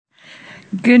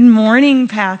Good morning,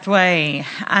 Pathway.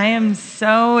 I am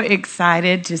so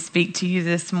excited to speak to you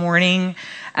this morning.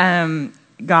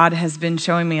 God has been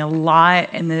showing me a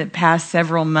lot in the past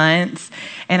several months,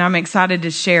 and I'm excited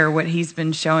to share what He's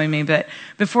been showing me. But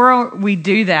before we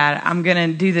do that, I'm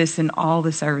going to do this in all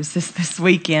the services this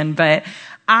weekend, but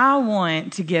I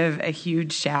want to give a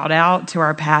huge shout out to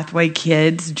our Pathway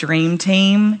Kids Dream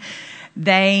Team.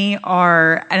 They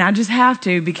are, and I just have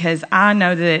to because I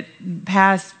know that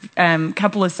past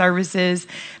couple of services,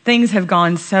 things have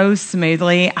gone so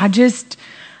smoothly.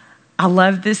 I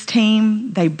love this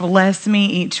team. They bless me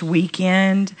each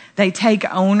weekend. They take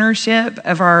ownership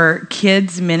of our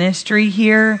kids' ministry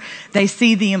here. They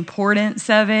see the importance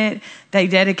of it. They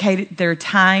dedicate their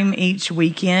time each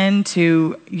weekend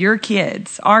to your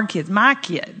kids, our kids, my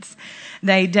kids.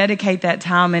 They dedicate that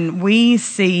time, and we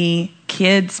see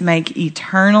kids make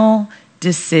eternal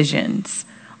decisions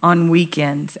on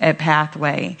weekends at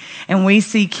Pathway. And we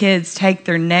see kids take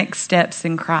their next steps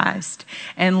in Christ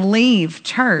and leave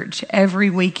church every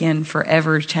weekend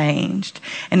forever changed.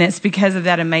 And it's because of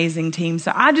that amazing team.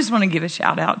 So I just want to give a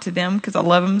shout out to them because I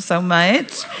love them so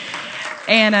much.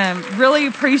 And really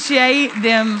appreciate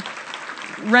them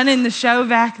running the show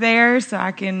back there so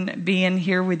I can be in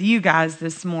here with you guys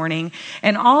this morning.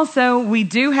 And also, we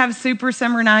do have Super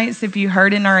Summer Nights, if you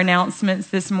heard in our announcements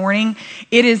this morning.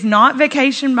 It is not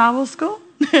Vacation Bible School.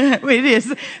 It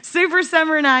is Super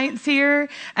Summer Nights here,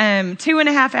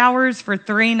 2.5 hours for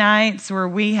 3 nights where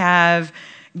we have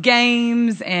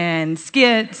games and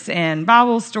skits and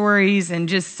Bible stories and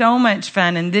just so much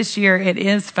fun. And this year it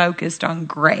is focused on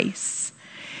grace.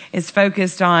 It's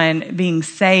focused on being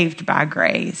saved by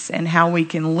grace and how we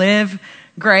can live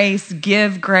grace,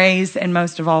 give grace, and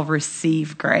most of all,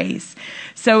 receive grace.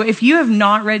 So if you have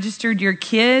not registered your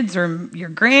kids or your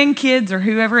grandkids or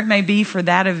whoever it may be for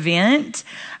that event,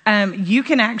 you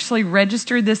can actually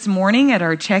register this morning at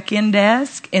our check-in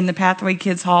desk in the Pathway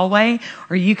Kids hallway,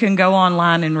 or you can go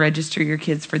online and register your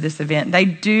kids for this event. They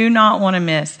do not want to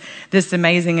miss this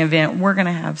amazing event. We're going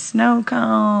to have snow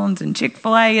cones and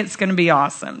Chick-fil-A. It's going to be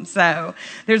awesome. So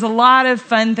there's a lot of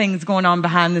fun things going on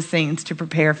behind the scenes to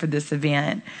prepare for this event.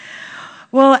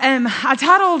 Well, I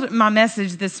titled my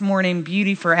message this morning,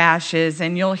 Beauty for Ashes,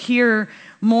 and you'll hear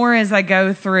more as I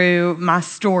go through my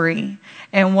story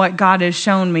and what God has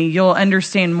shown me. You'll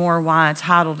understand more why I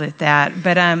titled it that.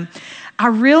 But I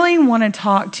really want to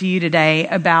talk to you today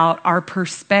about our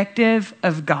perspective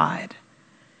of God,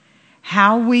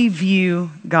 how we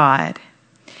view God.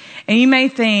 And you may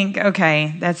think,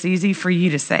 okay, that's easy for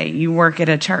you to say. You work at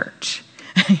a church.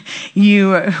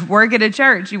 You work at a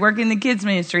church, you work in the kids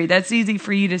ministry. That's easy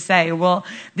for you to say. Well,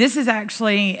 this is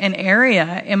actually an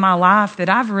area in my life that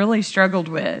I've really struggled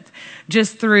with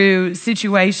just through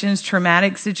situations,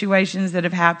 traumatic situations that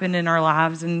have happened in our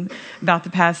lives in about the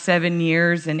past 7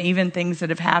 years, and even things that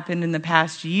have happened in the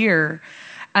past year.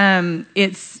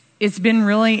 It's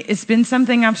been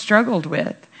something I've struggled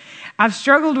with. I've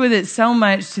struggled with it so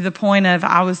much to the point of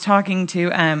I was talking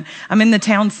to, I'm in the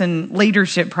Townsend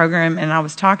Leadership Program, and I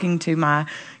was talking to my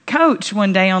coach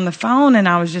one day on the phone, and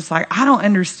I was just like, I don't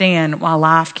understand why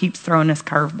life keeps throwing us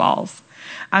curveballs.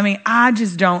 I mean, I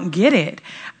just don't get it.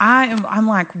 I'm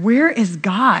like, where is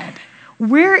God?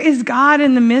 Where is God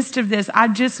in the midst of this? I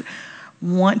just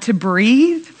want to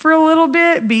breathe for a little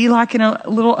bit, be like in a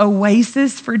little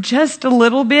oasis for just a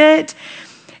little bit.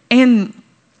 And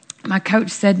my coach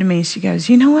said to me, she goes,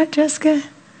 you know what, Jessica?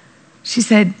 She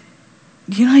said,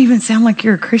 you don't even sound like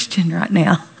you're a Christian right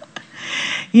now.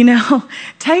 You know,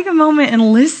 take a moment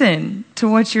and listen to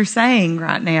what you're saying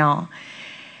right now.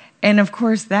 And of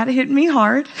course, that hit me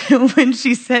hard when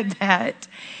she said that.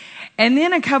 And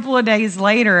then a couple of days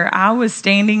later, I was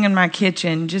standing in my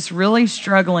kitchen, just really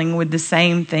struggling with the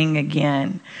same thing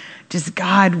again. Just,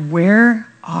 God, where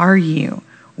are you?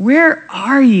 Where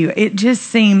are you? It just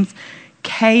seems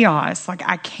chaos, like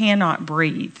I cannot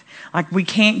breathe, like we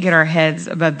can't get our heads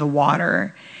above the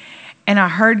water. And I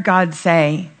heard God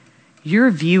say, your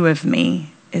view of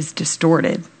me is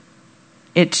distorted.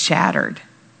 It's shattered.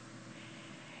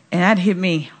 And that hit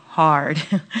me hard,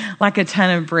 like a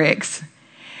ton of bricks.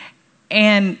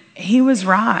 And He was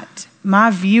right. My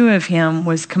view of Him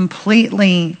was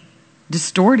completely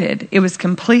distorted. It was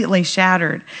completely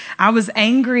shattered. I was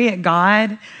angry at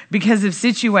God because of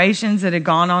situations that had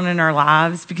gone on in our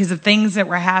lives, because of things that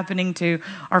were happening to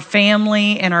our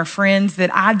family and our friends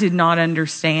that I did not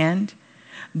understand,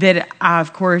 that I,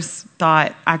 of course,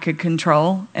 thought I could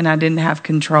control and I didn't have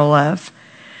control of.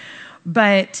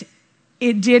 But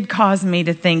it did cause me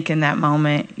to think in that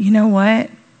moment, you know what?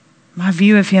 My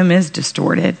view of Him is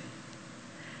distorted.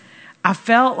 I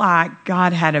felt like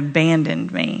God had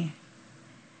abandoned me.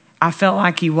 I felt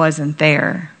like he wasn't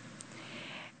there.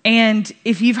 And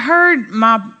if you've heard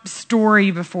my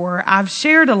story before, I've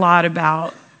shared a lot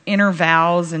about inner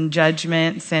vows and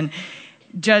judgments and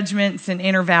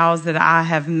inner vows that I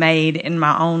have made in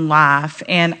my own life.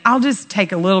 And I'll just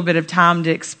take a little bit of time to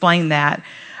explain that.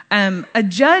 A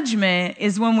judgment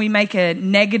is when we make a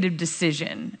negative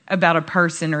decision about a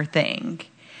person or thing.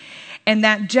 And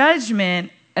that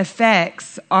judgment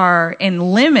affects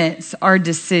and limits our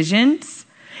decisions.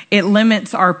 It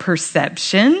limits our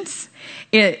perceptions.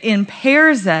 It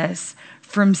impairs us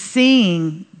from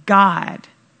seeing God,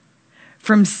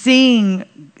 from seeing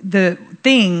the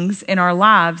things in our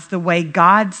lives the way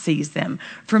God sees them,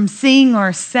 from seeing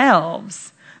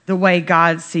ourselves the way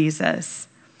God sees us.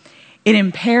 It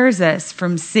impairs us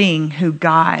from seeing who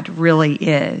God really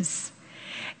is.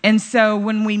 And so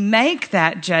when we make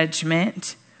that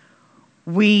judgment,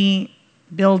 we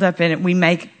build up in it, we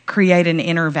create an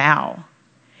inner vow.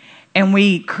 And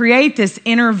we create this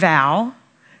inner vow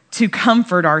to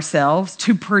comfort ourselves,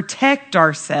 to protect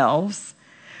ourselves,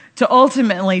 to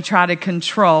ultimately try to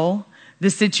control the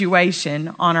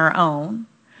situation on our own,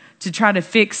 to try to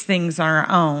fix things on our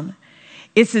own.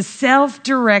 It's a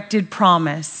self-directed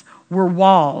promise where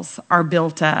walls are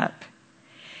built up.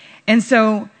 And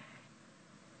so,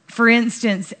 for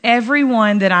instance,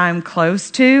 everyone that I'm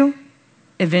close to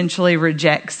eventually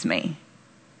rejects me.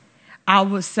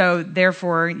 So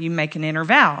therefore, you make an inner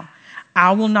vow.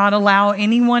 I will not allow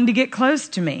anyone to get close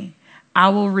to me. I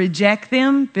will reject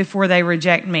them before they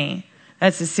reject me.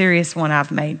 That's a serious one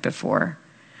I've made before.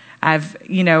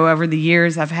 Over the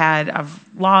years, I've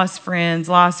lost friends,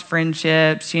 lost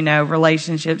friendships,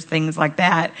 relationships, things like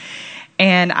that.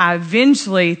 And I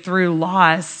eventually, through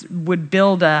loss, would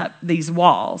build up these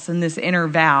walls and this inner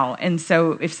vow. And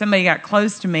so if somebody got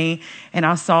close to me and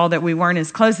I saw that we weren't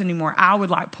as close anymore, I would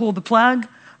pull the plug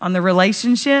on the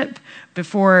relationship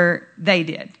before they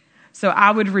did. So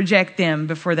I would reject them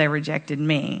before they rejected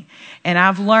me. And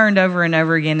I've learned over and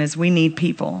over again is we need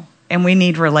people and we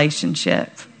need relationship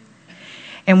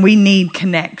and we need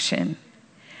connection.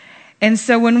 And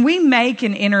so when we make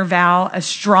an inner vow, a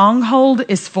stronghold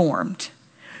is formed.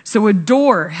 So a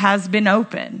door has been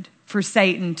opened for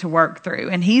Satan to work through.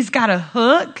 And he's got a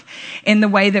hook in the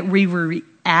way that we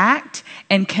react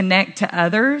and connect to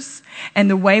others and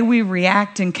the way we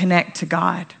react and connect to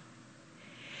God.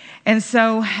 And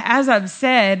so, as I've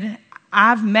said,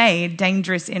 I've made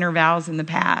dangerous inner vows in the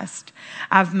past.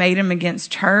 I've made them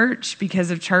against church because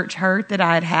of church hurt that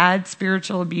I had,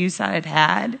 spiritual abuse I had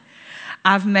had.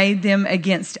 I've made them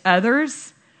against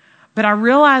others. But I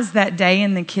realized that day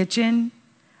in the kitchen,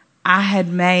 I had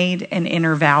made an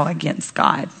inner vow against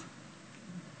God.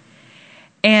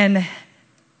 And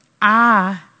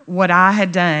what I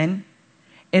had done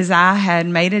is I had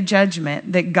made a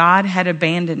judgment that God had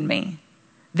abandoned me,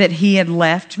 that he had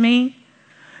left me.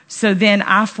 So then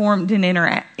I formed an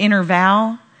inner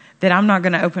vow that I'm not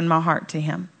going to open my heart to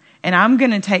him. And I'm going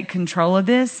to take control of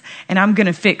this, and I'm going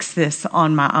to fix this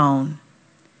on my own.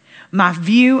 My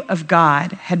view of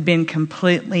God had been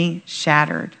completely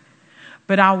shattered.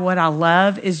 But what I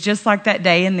love is just like that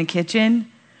day in the kitchen,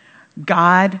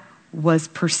 God was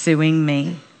pursuing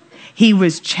me. He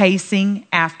was chasing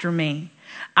after me.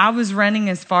 I was running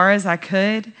as far as I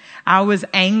could. I was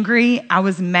angry. I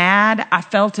was mad. I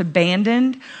felt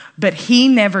abandoned. But he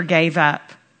never gave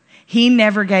up. He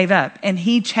never gave up. And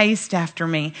he chased after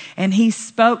me. And he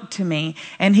spoke to me.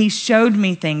 And he showed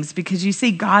me things. Because you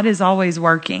see, God is always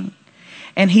working.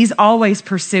 And he's always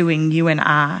pursuing you and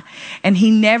I. And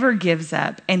he never gives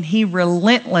up. And he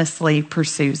relentlessly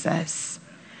pursues us.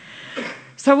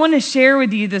 So I want to share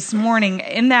with you this morning,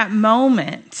 in that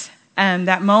moment in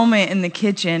the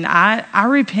kitchen, I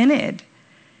repented.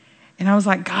 And I was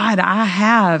like, God, I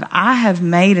have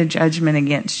made a judgment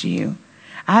against you.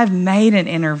 I have made an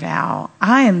inner vow.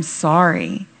 I am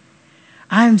sorry.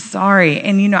 I'm sorry.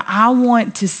 And I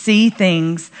want to see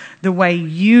things the way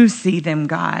you see them,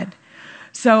 God.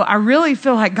 So I really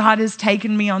feel like God has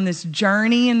taken me on this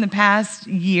journey in the past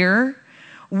year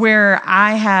where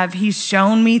he's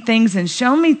shown me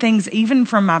things even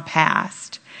from my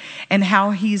past and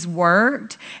how he's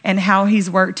worked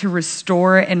to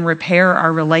restore and repair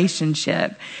our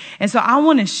relationship. And so I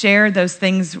want to share those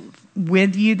things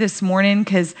with you this morning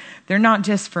because they're not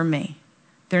just for me.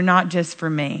 They're not just for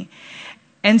me.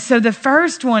 And so the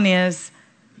first one is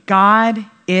God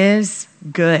is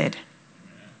good.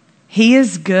 He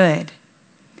is good.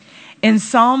 In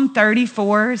Psalm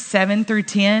 34, 7 through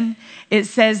 10, it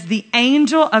says, the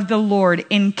angel of the Lord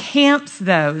encamps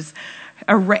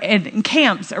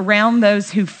around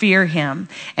those who fear him,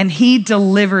 and he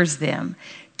delivers them.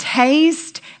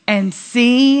 Taste and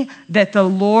see that the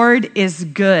Lord is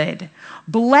good.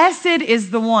 Blessed is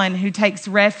the one who takes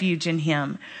refuge in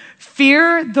him.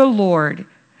 Fear the Lord,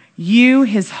 you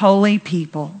his holy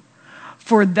people.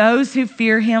 For those who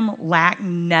fear him lack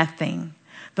nothing.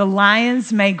 The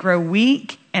lions may grow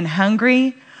weak and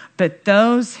hungry, but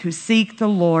those who seek the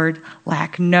Lord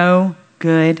lack no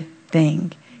good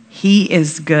thing. He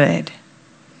is good.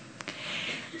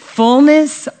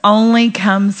 Fullness only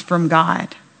comes from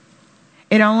God.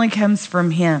 It only comes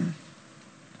from him.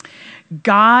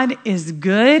 God is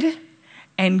good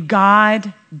and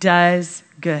God does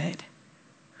good.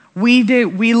 We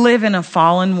live in a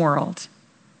fallen world,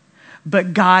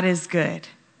 but God is good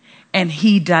and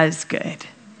he does good.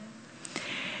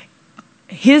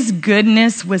 His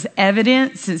goodness was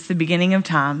evident since the beginning of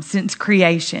time, since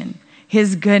creation.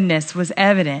 His goodness was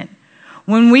evident.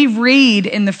 When we read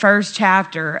in the first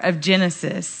chapter of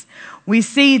Genesis, we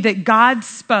see that God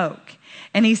spoke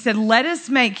and he said, let us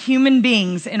make human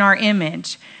beings in our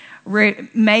image,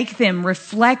 make them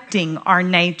reflecting our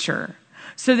nature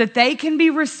so that they can be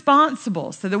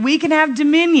responsible, so that we can have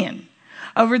dominion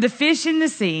over the fish in the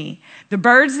sea, the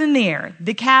birds in the air,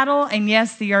 the cattle, and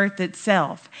yes, the earth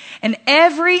itself, and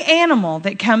every animal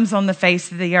that comes on the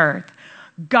face of the earth.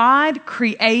 God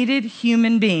created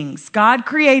human beings. God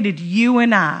created you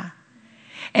and I,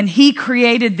 and he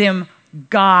created them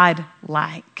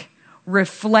God-like,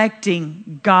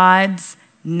 reflecting God's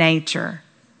nature.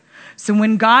 So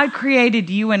when God created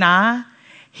you and I,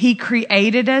 he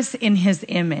created us in his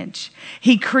image.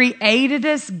 He created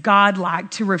us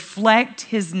God-like to reflect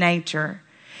his nature.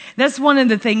 That's one of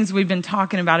the things we've been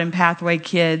talking about in Pathway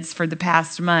Kids for the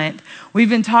past month. We've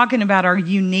been talking about our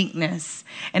uniqueness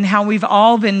and how we've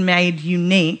all been made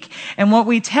unique. And what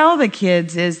we tell the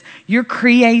kids is your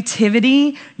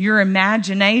creativity, your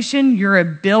imagination, your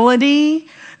ability,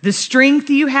 the strength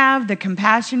you have, the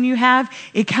compassion you have,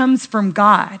 it comes from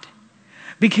God.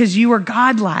 Because you are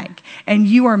God-like and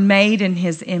you are made in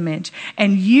his image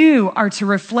and you are to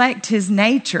reflect his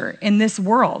nature in this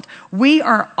world. We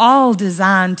are all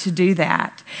designed to do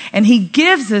that. And he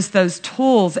gives us those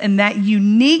tools and that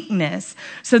uniqueness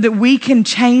so that we can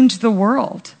change the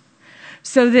world,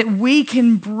 so that we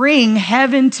can bring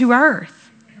heaven to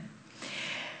earth.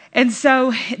 And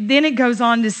so then it goes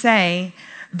on to say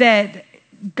that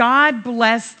God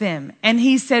blessed them and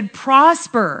he said,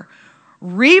 prosper,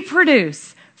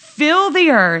 reproduce, fill the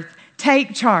earth,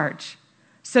 take charge.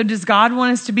 So does God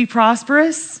want us to be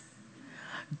prosperous?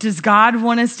 Does God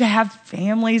want us to have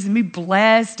families and be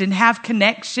blessed and have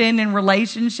connection and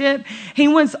relationship? He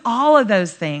wants all of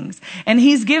those things. And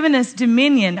he's given us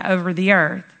dominion over the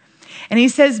earth. And he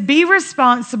says, be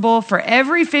responsible for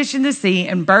every fish in the sea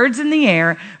and birds in the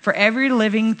air, for every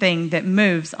living thing that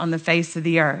moves on the face of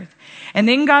the earth. And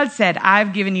then God said,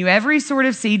 I've given you every sort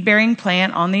of seed-bearing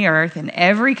plant on the earth and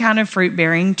every kind of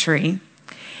fruit-bearing tree.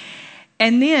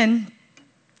 And then,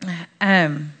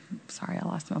 sorry, I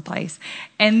lost my place.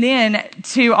 And then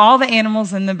to all the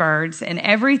animals and the birds and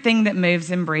everything that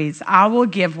moves and breathes, I will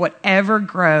give whatever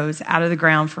grows out of the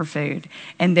ground for food.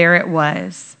 And there it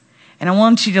was. And I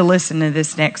want you to listen to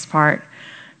this next part.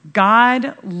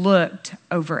 God looked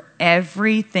over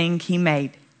everything he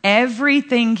made,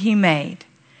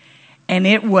 and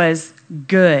it was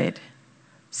good,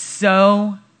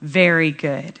 so very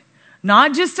good.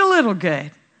 Not just a little good,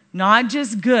 not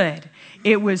just good.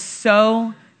 It was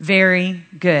so very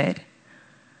good.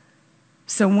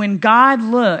 So when God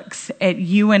looks at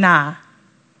you and I,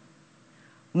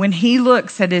 when he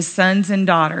looks at his sons and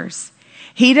daughters,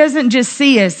 he doesn't just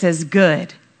see us as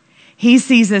good. He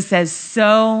sees us as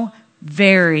so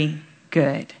very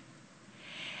good.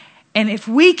 And if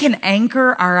we can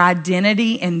anchor our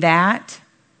identity in that,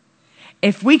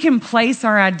 if we can place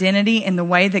our identity in the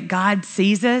way that God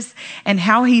sees us and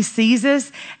how he sees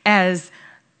us as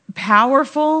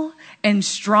powerful and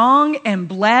strong and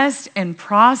blessed and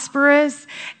prosperous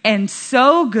and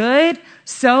so good,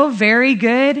 so very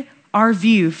good, our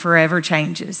view forever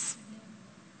changes.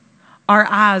 Our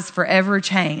eyes forever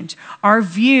change. Our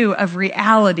view of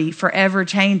reality forever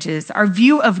changes. Our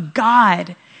view of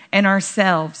God and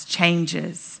ourselves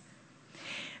changes.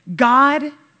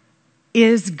 God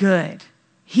is good.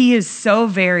 He is so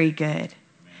very good.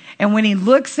 And when he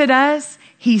looks at us,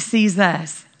 he sees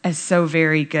us as so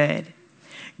very good.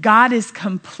 God is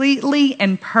completely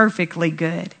and perfectly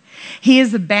good. He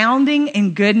is abounding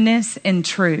in goodness and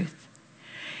truth.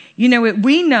 You know,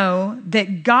 we know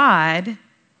that God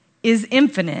is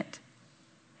infinite.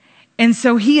 And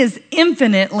so he is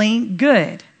infinitely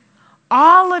good.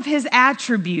 All of his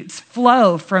attributes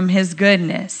flow from his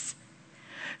goodness.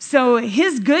 So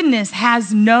his goodness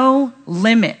has no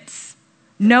limits.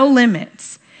 no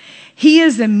limits. He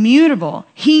is immutable.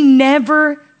 He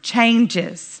never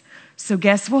changes. So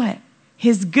guess what?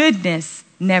 His goodness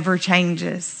never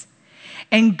changes.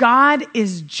 And God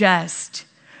is just.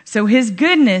 So his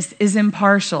goodness is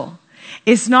impartial.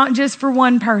 It's not just for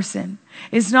one person.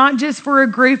 It's not just for a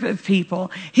group of people.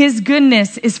 His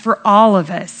goodness is for all of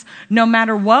us. No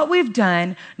matter what we've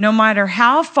done, no matter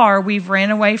how far we've ran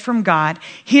away from God,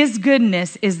 his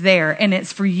goodness is there, and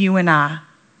it's for you and I.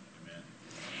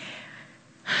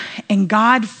 And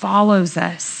God follows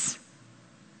us.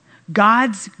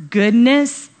 God's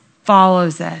goodness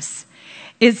follows us.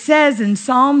 It says in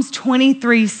Psalms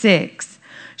 23:6,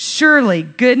 surely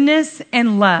goodness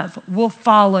and love will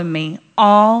follow me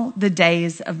all the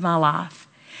days of my life,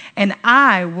 and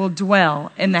I will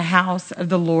dwell in the house of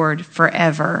the Lord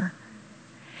forever.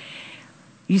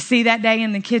 You see, that day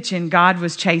in the kitchen, God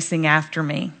was chasing after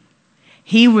me.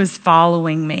 He was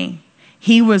following me.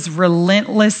 He was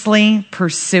relentlessly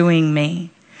pursuing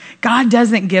me. God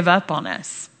doesn't give up on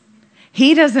us.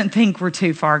 He doesn't think we're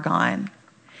too far gone.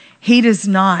 He does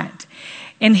not.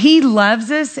 And he loves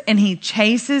us and he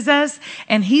chases us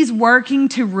and he's working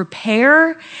to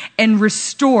repair and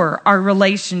restore our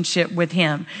relationship with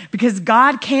him, because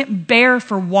God can't bear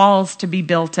for walls to be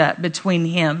built up between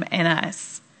him and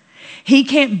us. He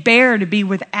can't bear to be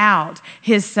without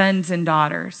his sons and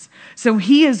daughters. So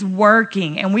he is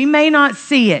working, and we may not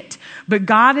see it, but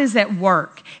God is at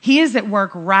work. He is at work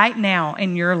right now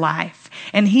in your life,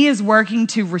 and he is working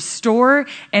to restore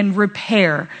and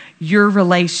repair your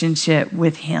relationship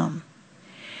with him.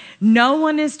 No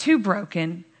one is too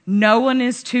broken. No one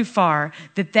is too far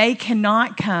that they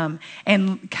cannot come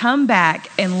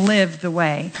back and live the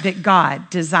way that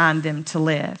God designed them to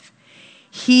live.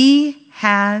 He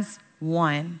has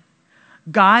won.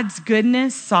 God's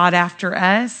goodness sought after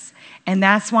us, and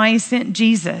that's why he sent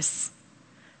Jesus.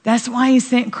 That's why he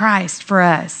sent Christ for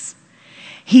us.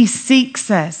 He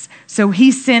seeks us, so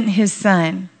he sent his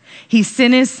son. He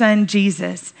sent his son,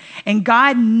 Jesus. And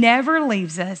God never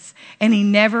leaves us, and he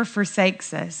never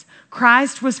forsakes us.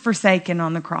 Christ was forsaken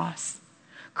on the cross.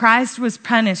 Christ was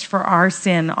punished for our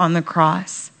sin on the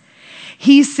cross.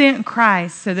 He sent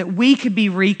Christ so that we could be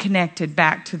reconnected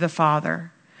back to the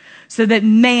Father, so that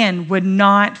man would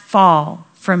not fall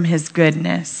from his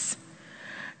goodness.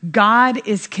 God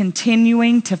is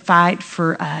continuing to fight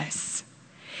for us.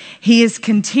 He is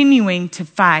continuing to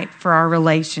fight for our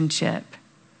relationship.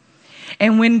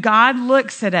 And when God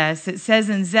looks at us, it says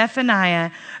in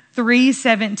Zephaniah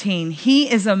 3:17,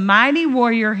 he is a mighty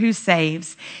warrior who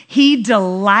saves. He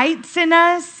delights in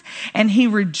us and he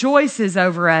rejoices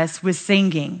over us with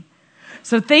singing.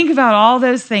 So think about all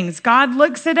those things. God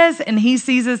looks at us and he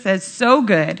sees us as so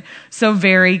good, so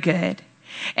very good.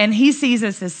 And he sees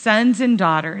us as sons and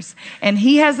daughters. And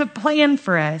he has a plan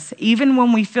for us, even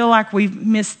when we feel like we've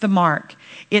missed the mark.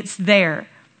 It's there.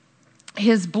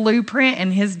 His blueprint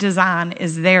and his design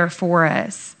is there for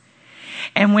us.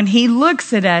 And when he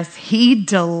looks at us, he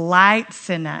delights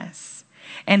in us.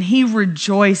 And he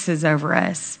rejoices over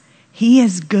us. He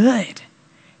is good.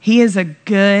 He is a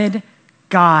good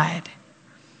God.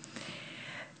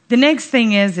 The next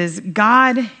thing is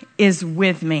God is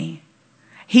with me.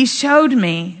 He showed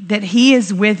me that he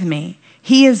is with me.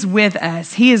 He is with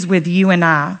us. He is with you and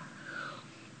I.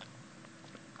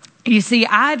 You see,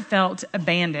 I'd felt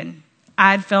abandoned.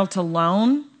 I'd felt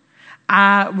alone.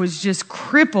 I was just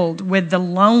crippled with the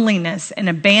loneliness and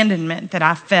abandonment that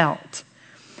I felt.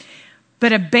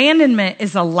 But abandonment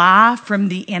is a lie from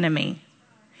the enemy.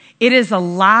 It is a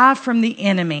lie from the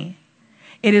enemy.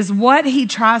 It is what he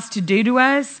tries to do to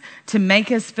us to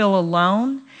make us feel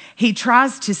alone. He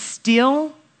tries to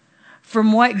steal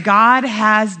from what God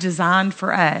has designed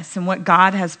for us and what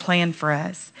God has planned for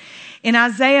us. In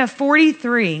Isaiah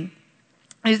 43,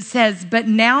 it says, but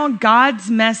now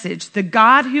God's message, the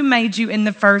God who made you in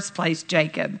the first place,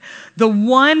 Jacob, the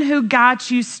one who got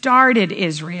you started,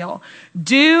 Israel,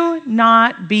 do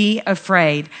not be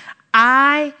afraid.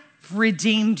 I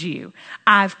redeemed you.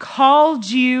 I've called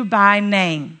you by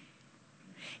name.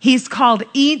 He's called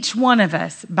each one of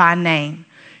us by name.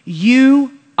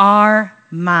 You are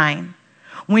mine.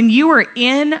 When you are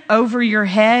in over your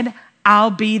head,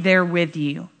 I'll be there with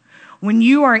you. When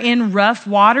you are in rough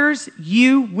waters,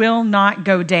 you will not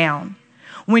go down.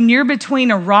 When you're between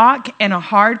a rock and a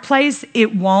hard place,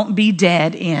 it won't be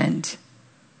dead end.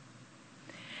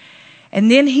 And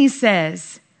then he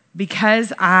says,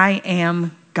 because I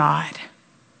am God.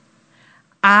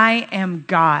 I am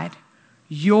God,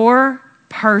 your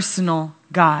personal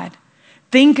God.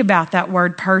 Think about that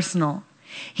word personal.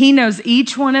 He knows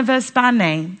each one of us by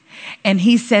name, and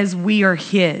he says we are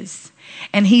his.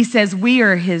 And he says we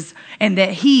are his, and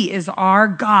that he is our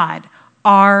God,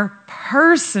 our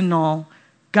personal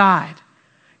God.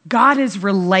 God is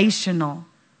relational.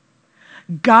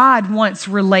 God wants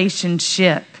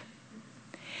relationship.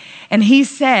 And he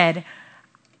said,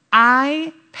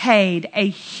 I paid a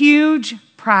huge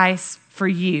price for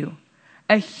you.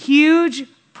 A huge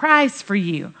price for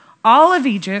you. All of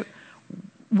Egypt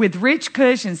with rich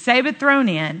Cush and Seba thrown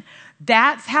in.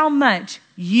 That's how much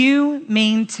you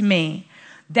mean to me.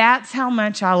 That's how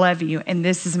much I love you. And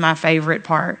this is my favorite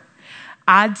part.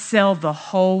 I'd sell the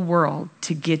whole world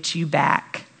to get you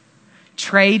back.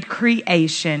 Trade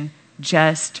creation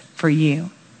just for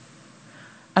you.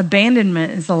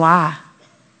 Abandonment is a lie.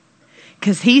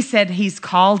 Because he said he's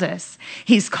called us.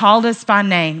 He's called us by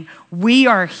name. We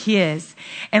are his.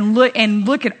 And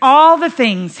look at all the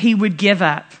things he would give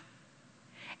up.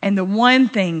 And the one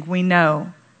thing we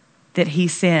know that he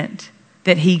sent,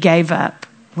 that he gave up,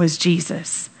 was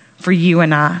Jesus for you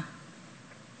and I.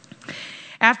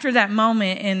 After that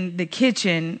moment in the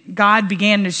kitchen, God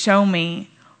began to show me.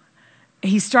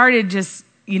 He started just,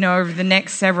 over the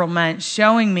next several months,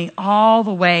 showing me all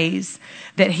the ways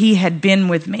that he had been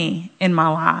with me in my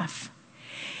life.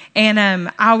 And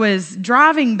I was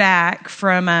driving back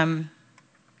from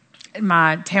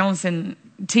my Townsend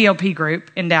TLP group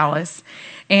in Dallas,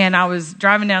 and I was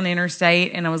driving down the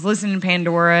interstate, and I was listening to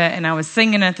Pandora, and I was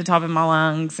singing at the top of my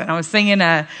lungs, and I was singing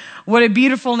What a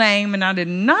Beautiful Name, and I did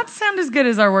not sound as good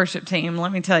as our worship team,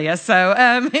 let me tell you. So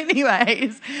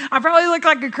anyways, I probably looked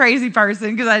like a crazy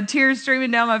person because I had tears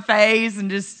streaming down my face and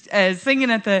just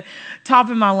singing at the top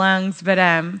of my lungs.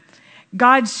 But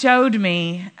God showed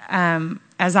me,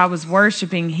 as I was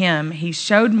worshiping him, he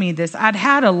showed me this. I'd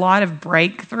had a lot of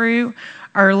breakthrough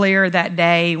earlier that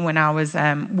day when I was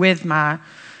with my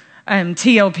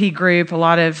TLP group, a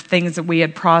lot of things that we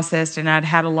had processed, and I'd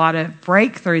had a lot of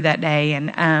breakthrough that day.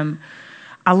 And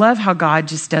I love how God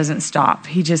just doesn't stop.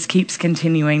 He just keeps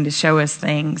continuing to show us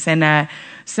things. And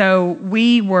so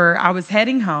I was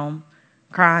heading home,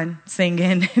 crying,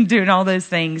 singing, and doing all those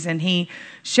things. And he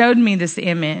showed me this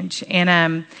image.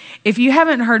 And if you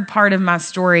haven't heard part of my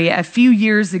story, a few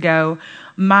years ago,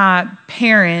 my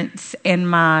parents and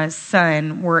my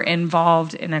son were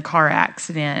involved in a car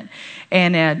accident,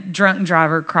 and a drunk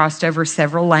driver crossed over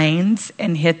several lanes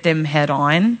and hit them head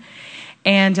on.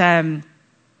 And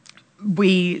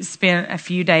we spent a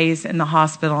few days in the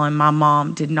hospital, and my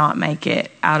mom did not make it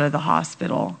out of the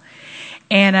hospital.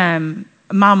 And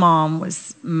my mom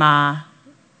was my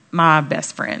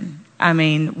best friend. I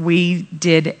mean, we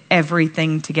did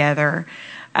everything together.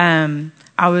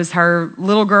 I was her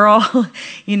little girl,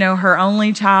 her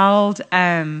only child.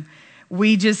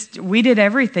 We did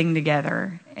everything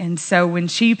together. And so when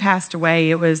she passed away,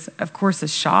 it was, of course, a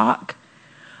shock.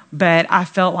 But I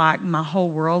felt like my whole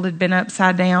world had been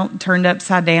turned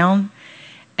upside down.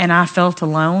 And I felt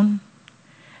alone.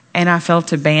 And I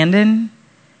felt abandoned.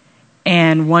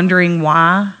 And wondering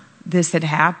why this had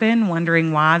happened,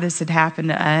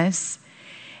 to us.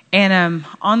 And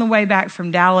on the way back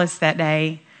from Dallas that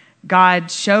day, God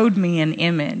showed me an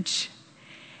image.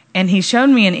 And he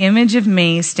showed me an image of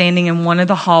me standing in one of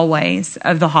the hallways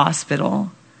of the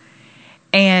hospital.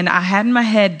 And I had my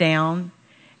head down,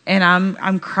 and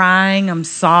I'm crying, I'm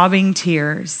sobbing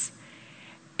tears.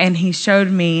 And he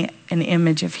showed me an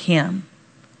image of him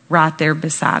right there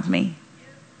beside me,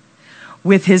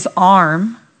 with his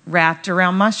arm wrapped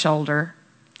around my shoulder.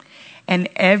 And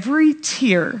every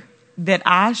tear that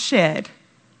I shed,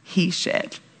 he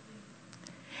shed.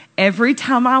 Every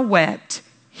time I wept,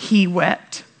 he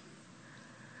wept.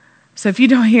 So if you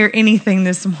don't hear anything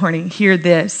this morning, hear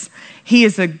this. He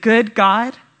is a good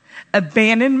God.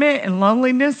 Abandonment and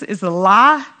loneliness is a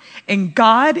lie, and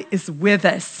God is with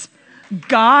us.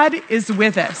 God is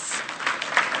with us.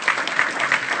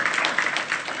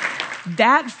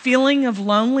 That feeling of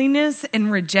loneliness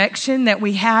and rejection that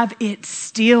we have, it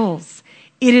steals.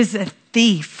 It is a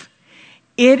thief.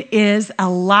 It is a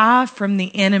lie from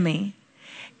the enemy.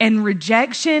 And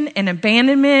rejection and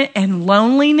abandonment and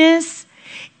loneliness,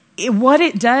 what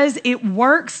it does, it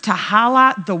works to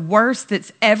highlight the worst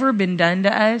that's ever been done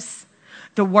to us,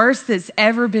 the worst that's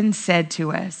ever been said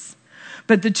to us.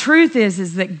 But the truth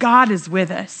is that God is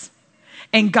with us,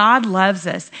 and God loves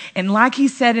us. And like he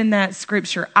said in that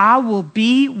scripture, I will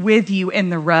be with you in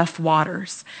the rough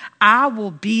waters. I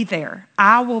will be there.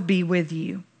 I will be with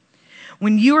you.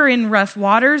 When you are in rough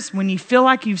waters, when you feel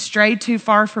like you've strayed too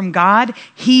far from God,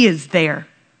 he is there.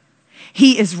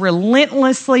 He is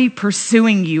relentlessly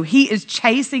pursuing you. He is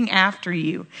chasing after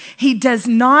you. He does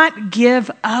not give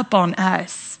up on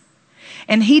us.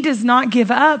 And he does not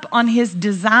give up on his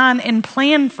design and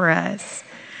plan for us.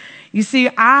 You see,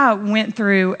 I went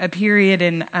through a period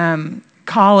in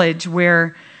college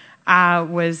where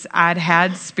I'd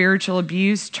had spiritual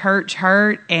abuse, church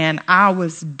hurt, and I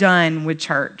was done with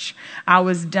church. I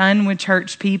was done with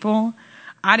church people.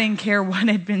 I didn't care what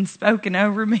had been spoken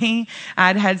over me.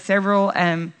 I'd had several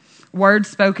words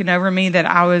spoken over me that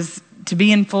I was to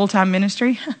be in full-time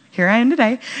ministry. Here I am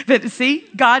today. But see,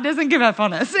 God doesn't give up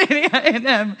on us.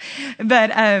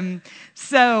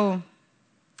 So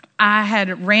I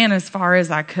had ran as far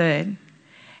as I could.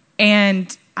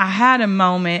 And I had a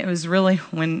moment, it was really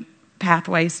when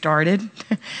Pathway started.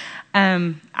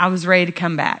 I was ready to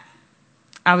come back.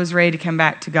 I was ready to come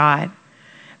back to God.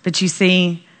 But you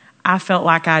see, I felt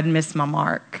like I'd missed my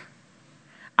mark.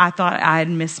 I thought I had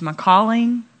missed my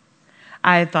calling.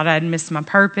 I thought I'd missed my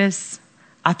purpose.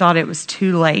 I thought it was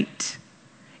too late.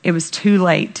 It was too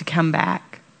late to come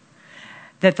back.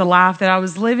 That the life that I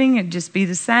was living would just be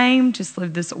the same, just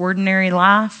live this ordinary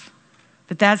life.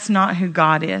 But that's not who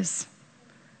God is.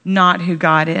 Not who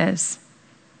God is.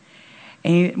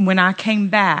 And when I came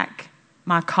back,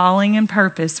 my calling and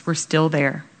purpose were still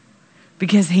there.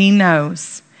 Because He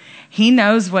knows. He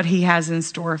knows what He has in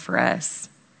store for us.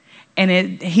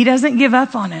 And He doesn't give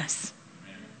up on us.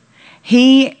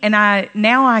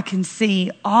 Now I can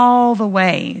see all the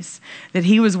ways that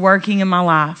He was working in my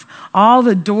life, all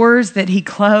the doors that He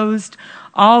closed,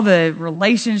 all the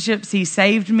relationships He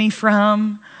saved me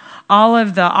from, all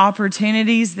of the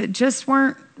opportunities that just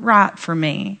weren't right for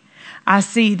me. I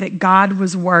see that God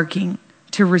was working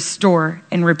to restore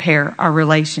and repair our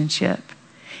relationship.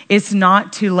 It's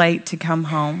not too late to come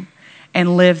home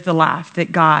and live the life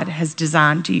that God has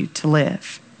designed you to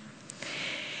live.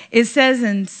 It says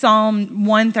in Psalm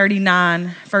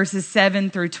 139, verses 7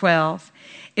 through 12,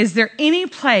 "Is there any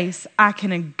place I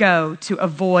can go to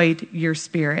avoid your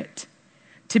spirit,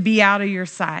 to be out of your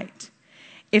sight?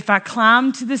 If I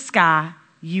climb to the sky,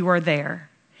 you are there.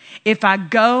 If I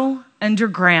go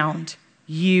underground,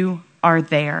 you are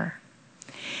there.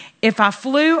 If I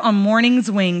flew on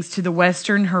morning's wings to the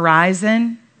western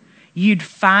horizon, you'd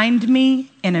find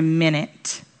me in a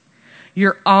minute.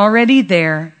 You're already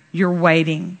there. You're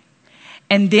waiting."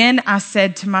 And then I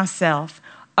said to myself,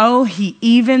 "Oh, He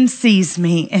even sees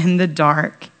me in the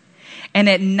dark. And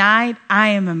at night, I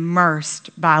am immersed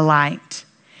by light.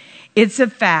 It's a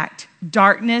fact.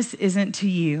 Darkness isn't to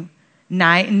you.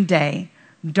 Night and day,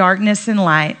 darkness and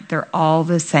light, they're all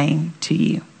the same to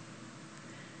you."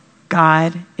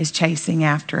 God is chasing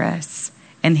after us,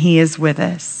 and He is with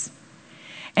us.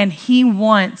 And He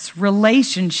wants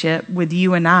relationship with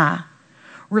you and I.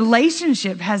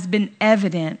 Relationship has been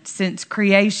evident since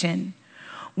creation.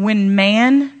 When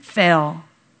man fell,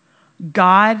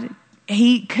 God,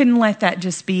 He couldn't let that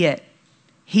just be it.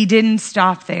 He didn't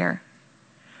stop there.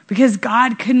 Because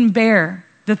God couldn't bear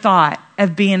the thought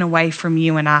of being away from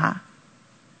you and I.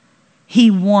 He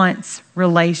wants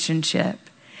relationship.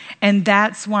 And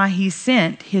that's why He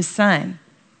sent His Son.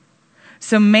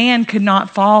 So man could not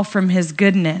fall from His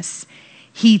goodness.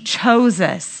 He chose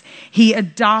us. He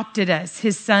adopted us,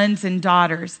 His sons and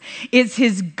daughters. It's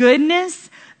His goodness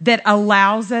that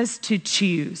allows us to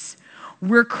choose.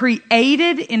 We're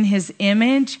created in His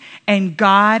image, and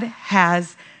God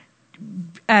has,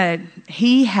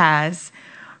 He has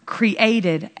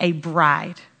created a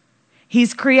bride.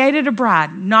 He's created a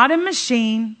bride, not a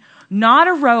machine, not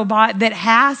a robot that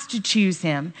has to choose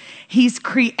Him. He's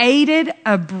created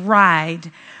a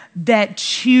bride that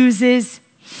chooses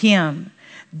Him,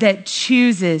 that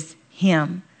chooses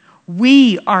Him.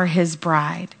 We are His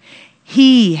bride.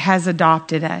 He has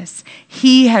adopted us.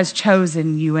 He has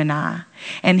chosen you and I.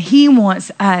 And He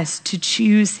wants us to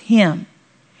choose Him.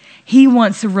 He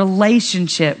wants a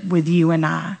relationship with you and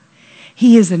I.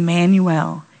 He is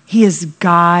Emmanuel. He is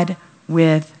God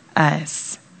with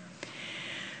us.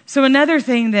 So another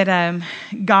thing that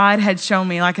God had shown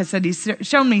me, like I said, He's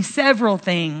shown me several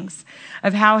things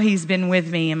of how He's been with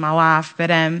me in my life.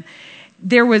 But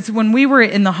there was, when we were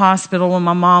in the hospital, when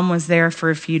my mom was there for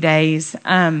a few days,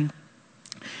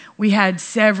 we had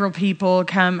several people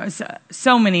come,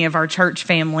 so many of our church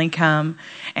family come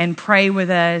and pray with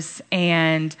us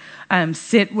and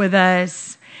sit with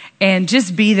us and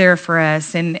just be there for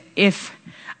us. And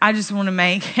I just want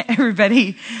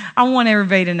to I want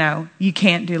everybody to know you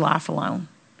can't do life alone.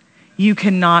 You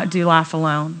cannot do life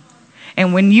alone.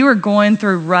 And when you are going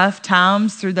through rough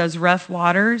times, through those rough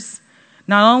waters,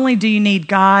 not only do you need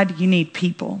God, you need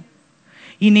people.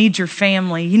 You need your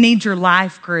family. You need your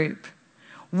life group.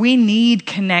 We need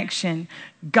connection.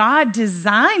 God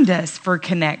designed us for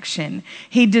connection.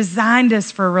 He designed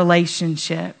us for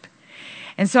relationship.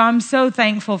 And so I'm so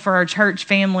thankful for our church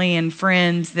family and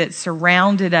friends that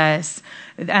surrounded us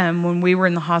when we were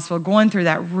in the hospital, going through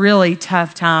that really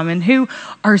tough time, and who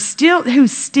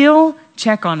still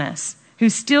check on us,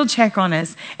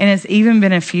 and it's even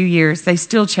been a few years, they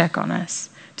still check on us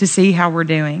to see how we're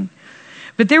doing.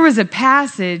 But there was a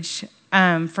passage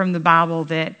from the Bible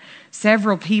that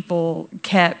several people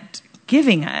kept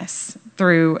giving us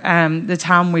through the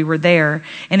time we were there,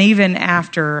 and even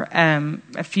after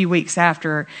a few weeks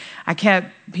after,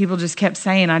 people just kept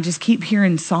saying, I just keep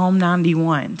hearing Psalm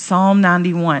 91, Psalm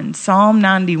 91, Psalm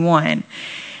 91, and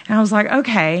I was like,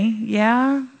 okay,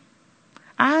 yeah,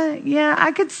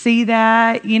 I could see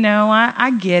that,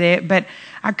 I get it, but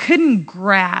I couldn't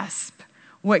grasp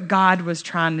what God was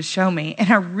trying to show me,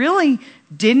 and I really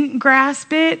didn't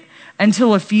grasp it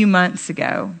until a few months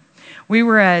ago. We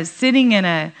were sitting in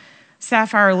a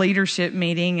Sapphire leadership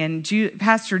meeting, and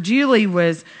Pastor Julie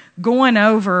was going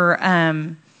over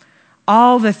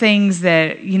all the things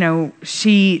that,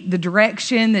 the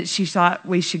direction that she thought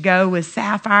we should go with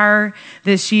Sapphire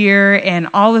this year, and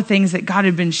all the things that God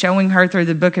had been showing her through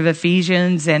the book of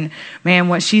Ephesians. And man,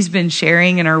 what she's been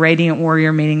sharing in our Radiant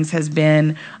Warrior meetings has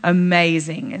been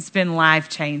amazing. It's been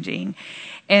life-changing.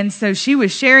 And so she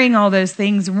was sharing all those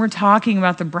things, and we're talking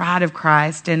about the bride of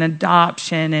Christ and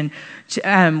adoption,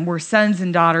 and we're sons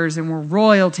and daughters, and we're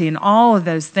royalty, and all of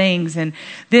those things. And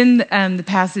then the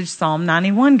passage Psalm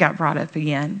 91 got brought up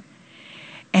again.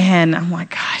 And I'm like,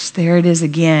 gosh, there it is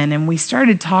again. And we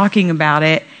started talking about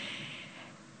it,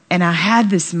 and I had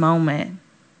this moment,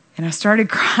 and I started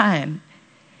crying.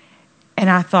 And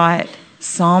I thought,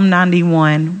 Psalm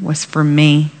 91 was for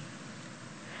me.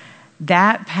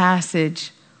 That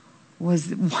passage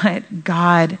was what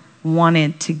God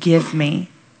wanted to give me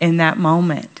in that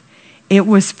moment. It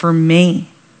was for me.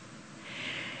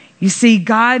 You see,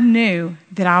 God knew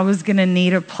that I was going to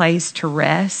need a place to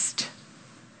rest,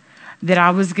 that I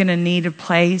was going to need a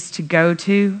place to go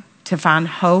to find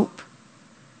hope,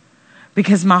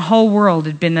 because my whole world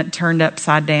had been turned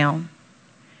upside down,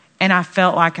 and I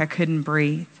felt like I couldn't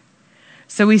breathe.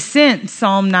 So we sent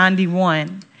Psalm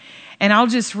 91. And I'll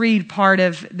just read part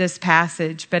of this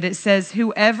passage, but it says,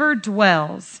 whoever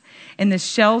dwells in the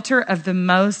shelter of the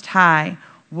Most High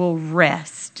will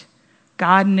rest.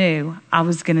 God knew I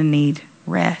was going to need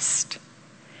rest.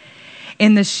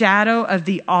 In the shadow of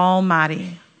the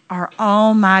Almighty, our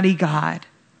Almighty God,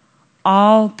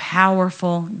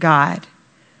 all-powerful God.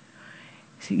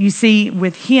 You see,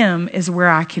 with Him is where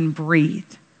I can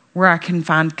breathe, where I can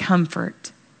find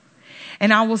comfort.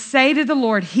 And I will say to the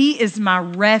Lord, He is my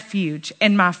refuge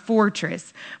and my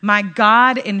fortress, my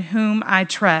God in whom I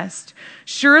trust.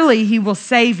 Surely He will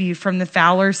save you from the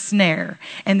fowler's snare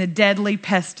and the deadly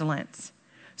pestilence.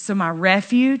 So my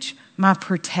refuge, my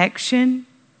protection,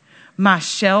 my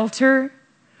shelter,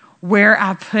 where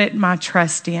I put my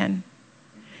trust in.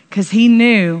 Because He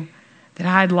knew that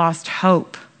I had lost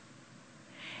hope.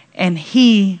 And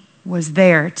He was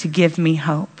there to give me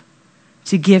hope,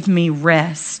 to give me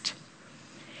rest.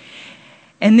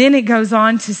 And then it goes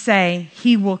on to say,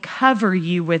 He will cover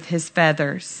you with His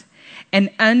feathers, and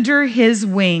under His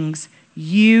wings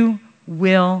you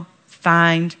will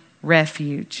find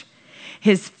refuge.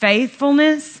 His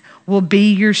faithfulness will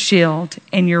be your shield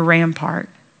and your rampart.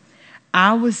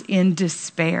 I was in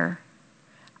despair.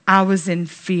 I was in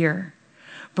fear.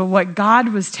 But what God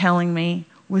was telling me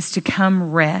was to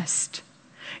come rest.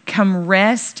 Come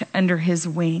rest under His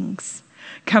wings.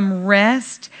 Come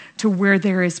rest to where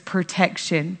there is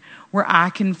protection, where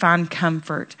I can find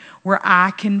comfort, where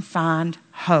I can find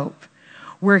hope.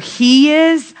 Where He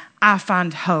is, I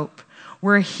find hope.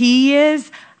 Where He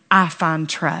is, I find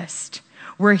trust.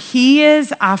 Where He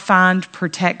is, I find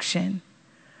protection.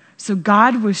 So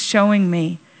God was showing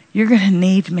me, you're going to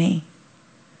need me.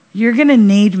 You're going to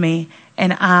need me,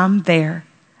 and I'm there.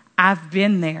 I've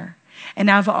been there,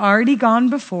 and I've already gone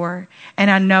before,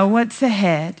 and I know what's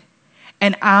ahead.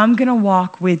 And I'm going to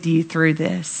walk with you through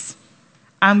this.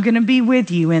 I'm going to be with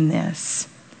you in this.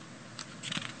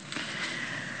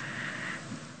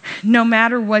 No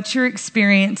matter what you're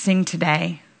experiencing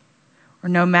today, or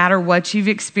no matter what you've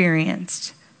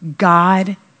experienced,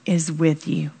 God is with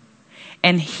you.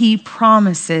 And He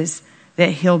promises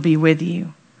that He'll be with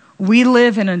you. We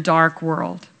live in a dark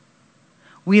world.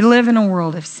 We live in a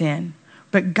world of sin.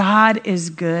 But God is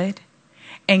good.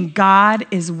 And God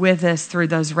is with us through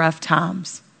those rough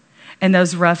times and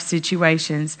those rough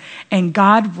situations. And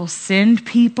God will send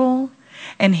people,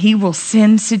 and He will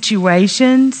send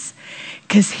situations,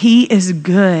 because He is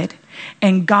good.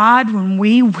 And God, when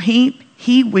we weep,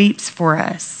 He weeps for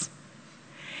us.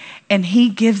 And He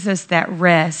gives us that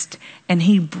rest, and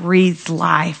He breathes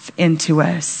life into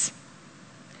us.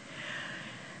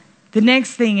 The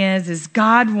next thing is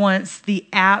God wants the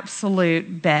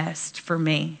absolute best for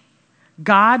me.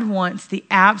 God wants the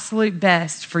absolute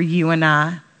best for you and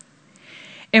I.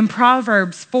 In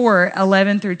Proverbs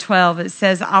 4:11-12, it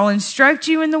says, I'll instruct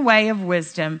you in the way of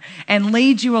wisdom and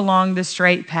lead you along the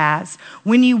straight paths.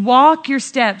 When you walk, your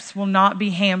steps will not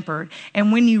be hampered.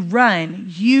 And when you run,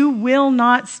 you will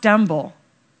not stumble.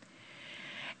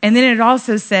 And then it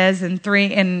also says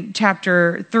in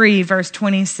chapter 3, verse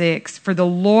 26, for the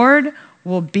Lord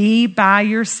will be by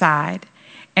your side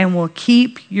and will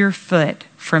keep your foot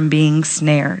from being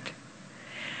snared.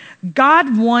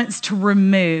 God wants to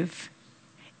remove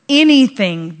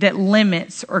anything that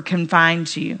limits or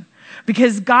confines you,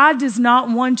 because God does not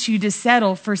want you to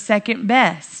settle for second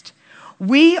best.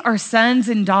 We are sons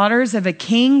and daughters of a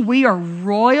king. We are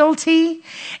royalty,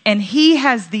 and he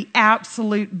has the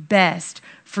absolute best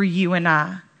for you and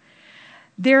I.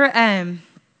 There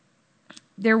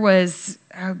was,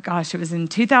 it was in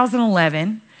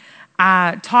 2011.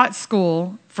 I taught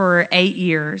school for 8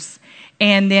 years,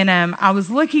 and then I was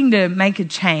looking to make a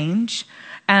change.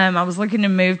 I was looking to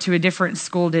move to a different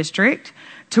school district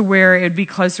to where it would be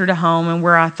closer to home and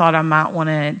where I thought I might want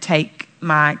to take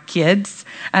my kids,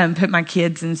 put my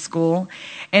kids in school.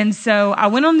 And so I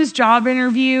went on this job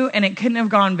interview, and it couldn't have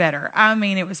gone better. I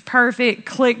mean, it was perfect,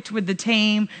 clicked with the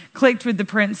team, clicked with the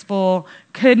principal,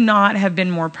 could not have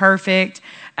been more perfect.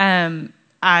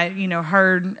 I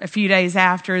heard a few days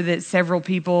after that several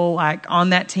people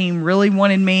on that team really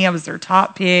wanted me. I was their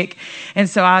top pick. And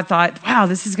so I thought, wow,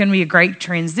 this is going to be a great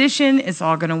transition. It's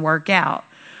all going to work out.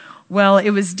 Well,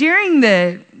 it was during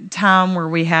the time where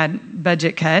we had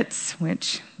budget cuts,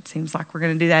 which seems like we're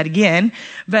going to do that again.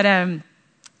 But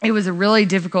it was a really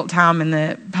difficult time in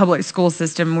the public school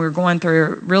system. We were going through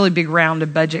a really big round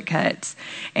of budget cuts,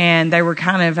 and they were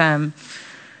kind of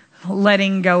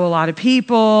letting go a lot of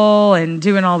people and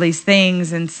doing all these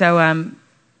things. And so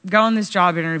go on this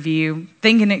job interview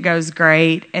thinking it goes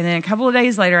great. And then a couple of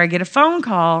days later, I get a phone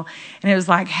call, and it was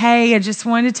like, hey, I just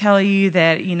wanted to tell you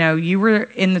that, you were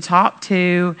in the top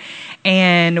 2,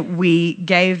 and we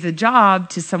gave the job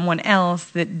to someone else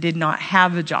that did not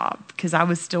have a job, because I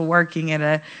was still working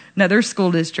at another school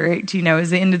district. It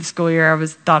was the end of the school year. I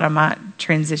thought I might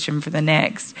transition for the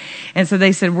next. And so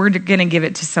they said, we're going to give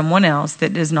it to someone else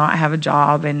that does not have a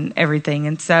job and everything.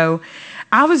 And so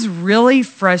I was really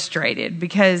frustrated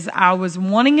because I was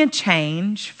wanting a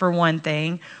change, for one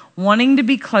thing, wanting to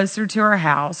be closer to our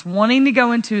house, wanting to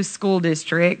go into a school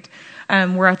district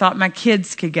where I thought my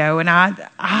kids could go. And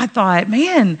I thought,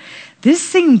 man, this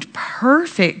seemed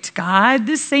perfect, God.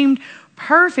 This seemed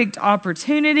perfect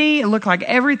opportunity. It looked like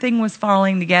everything was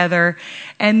falling together.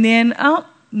 And then, oh,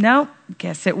 no,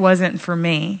 guess it wasn't for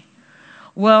me.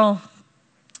 Well,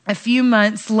 a few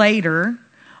months later,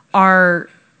 in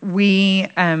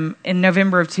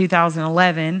November of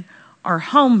 2011, our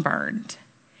home burned.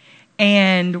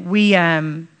 And we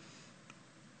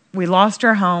lost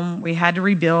our home. We had to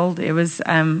rebuild. It was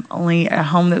only a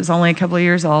home that was only a couple of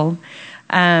years old.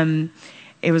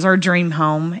 It was our dream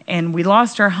home. And we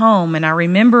lost our home. And I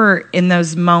remember in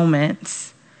those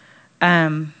moments,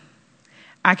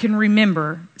 I can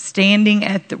remember standing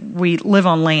we live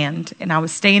on land, and I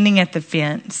was standing at the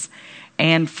fence,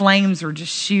 and flames were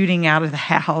just shooting out of the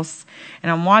house.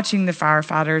 And I'm watching the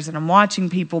firefighters, and I'm watching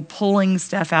people pulling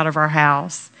stuff out of our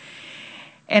house.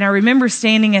 And I remember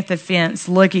standing at the fence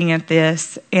looking at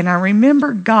this, and I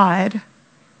remember God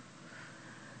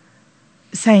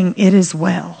saying, "It is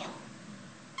well.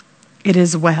 It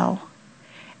is well."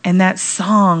 And that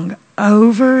song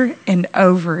over and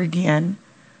over again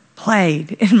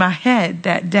played in my head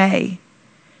that day.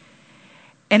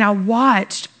 And I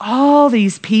watched all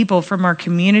these people from our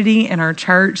community and our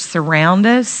church surround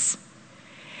us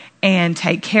and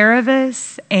take care of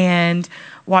us, and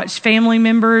watch family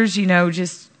members,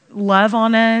 just love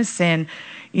on us. And,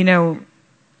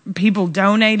 people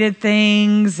donated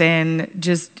things and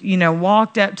just,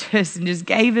 walked up to us and just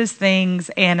gave us things.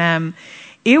 And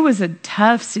it was a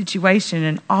tough situation,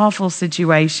 an awful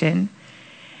situation.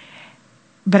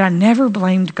 But I never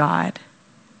blamed God.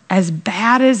 As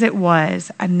bad as it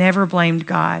was, I never blamed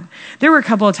God. There were a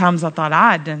couple of times I thought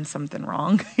I had done something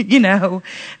wrong,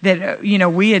 that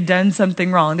we had done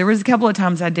something wrong. There was a couple of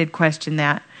times I did question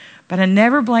that. But I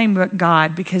never blamed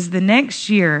God, because the next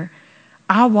year,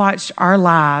 I watched our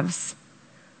lives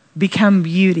become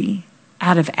beauty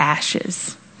out of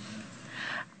ashes.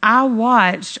 I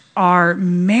watched our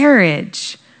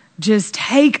marriage just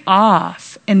take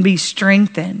off and be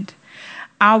strengthened.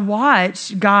 I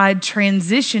watched God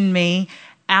transition me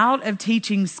out of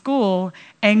teaching school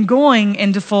and going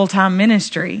into full-time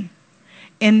ministry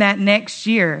in that next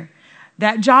year.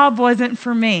 That job wasn't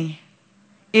for me.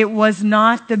 It was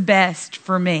not the best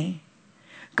for me.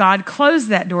 God closed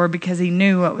that door because he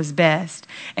knew what was best.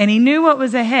 And he knew what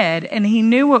was ahead. And he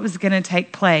knew what was going to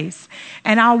take place.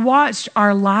 And I watched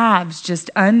our lives just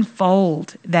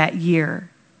unfold that year.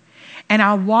 And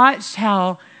I watched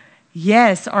how,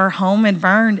 yes, our home had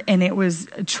burned. And it was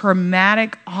a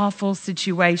traumatic, awful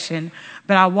situation.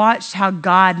 But I watched how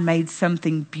God made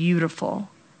something beautiful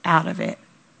out of it.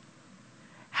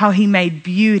 How he made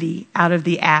beauty out of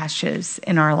the ashes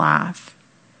in our life.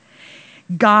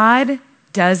 God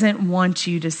doesn't want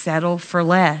you to settle for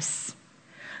less.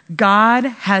 God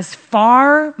has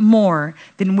far more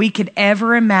than we could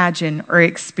ever imagine or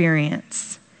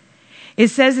experience. It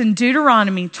says in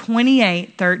Deuteronomy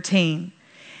 28:13,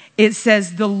 it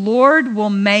says, "The Lord will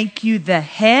make you the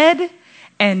head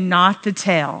and not the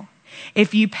tail.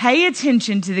 If you pay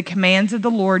attention to the commands of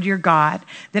the Lord your God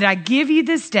that I give you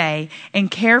this day and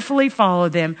carefully follow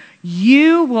them,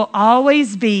 you will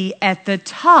always be at the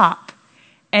top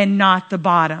and not the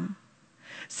bottom."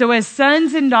 So as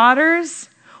sons and daughters,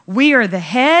 we are the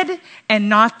head and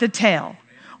not the tail.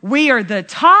 We are the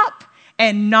top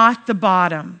and not the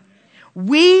bottom.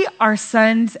 We are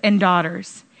sons and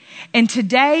daughters. And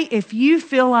today, if you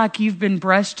feel like you've been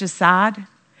brushed aside,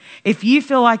 if you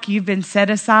feel like you've been set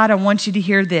aside, I want you to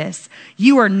hear this.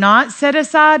 You are not set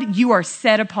aside, you are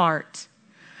set apart.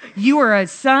 You are a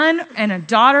son and a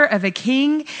daughter of a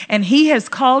king, and he has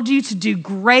called you to do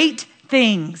great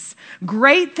things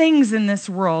in this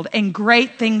world, and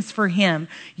great things for him.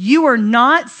 You are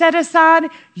not set aside,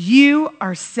 you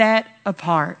are set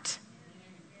apart.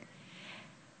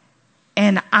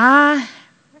 And I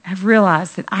have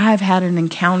realized that I have had an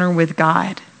encounter with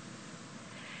God.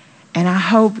 And I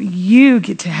hope you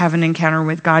get to have an encounter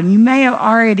with God. You may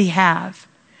already have.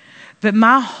 But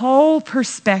my whole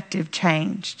perspective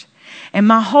changed. And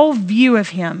my whole view of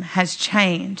him has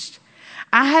changed.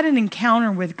 I had an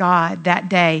encounter with God that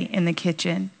day in the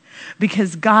kitchen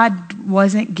because God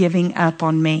wasn't giving up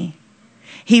on me.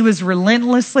 He was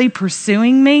relentlessly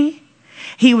pursuing me.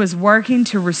 He was working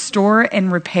to restore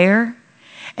and repair.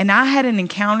 And I had an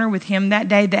encounter with him that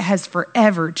day that has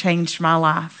forever changed my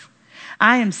life.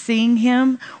 I am seeing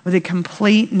him with a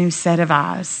complete new set of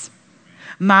eyes.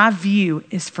 My view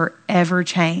is forever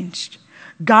changed.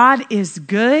 God is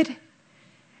good.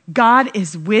 God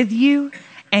is with you.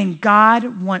 And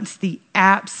God wants the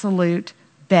absolute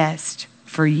best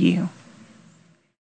for you.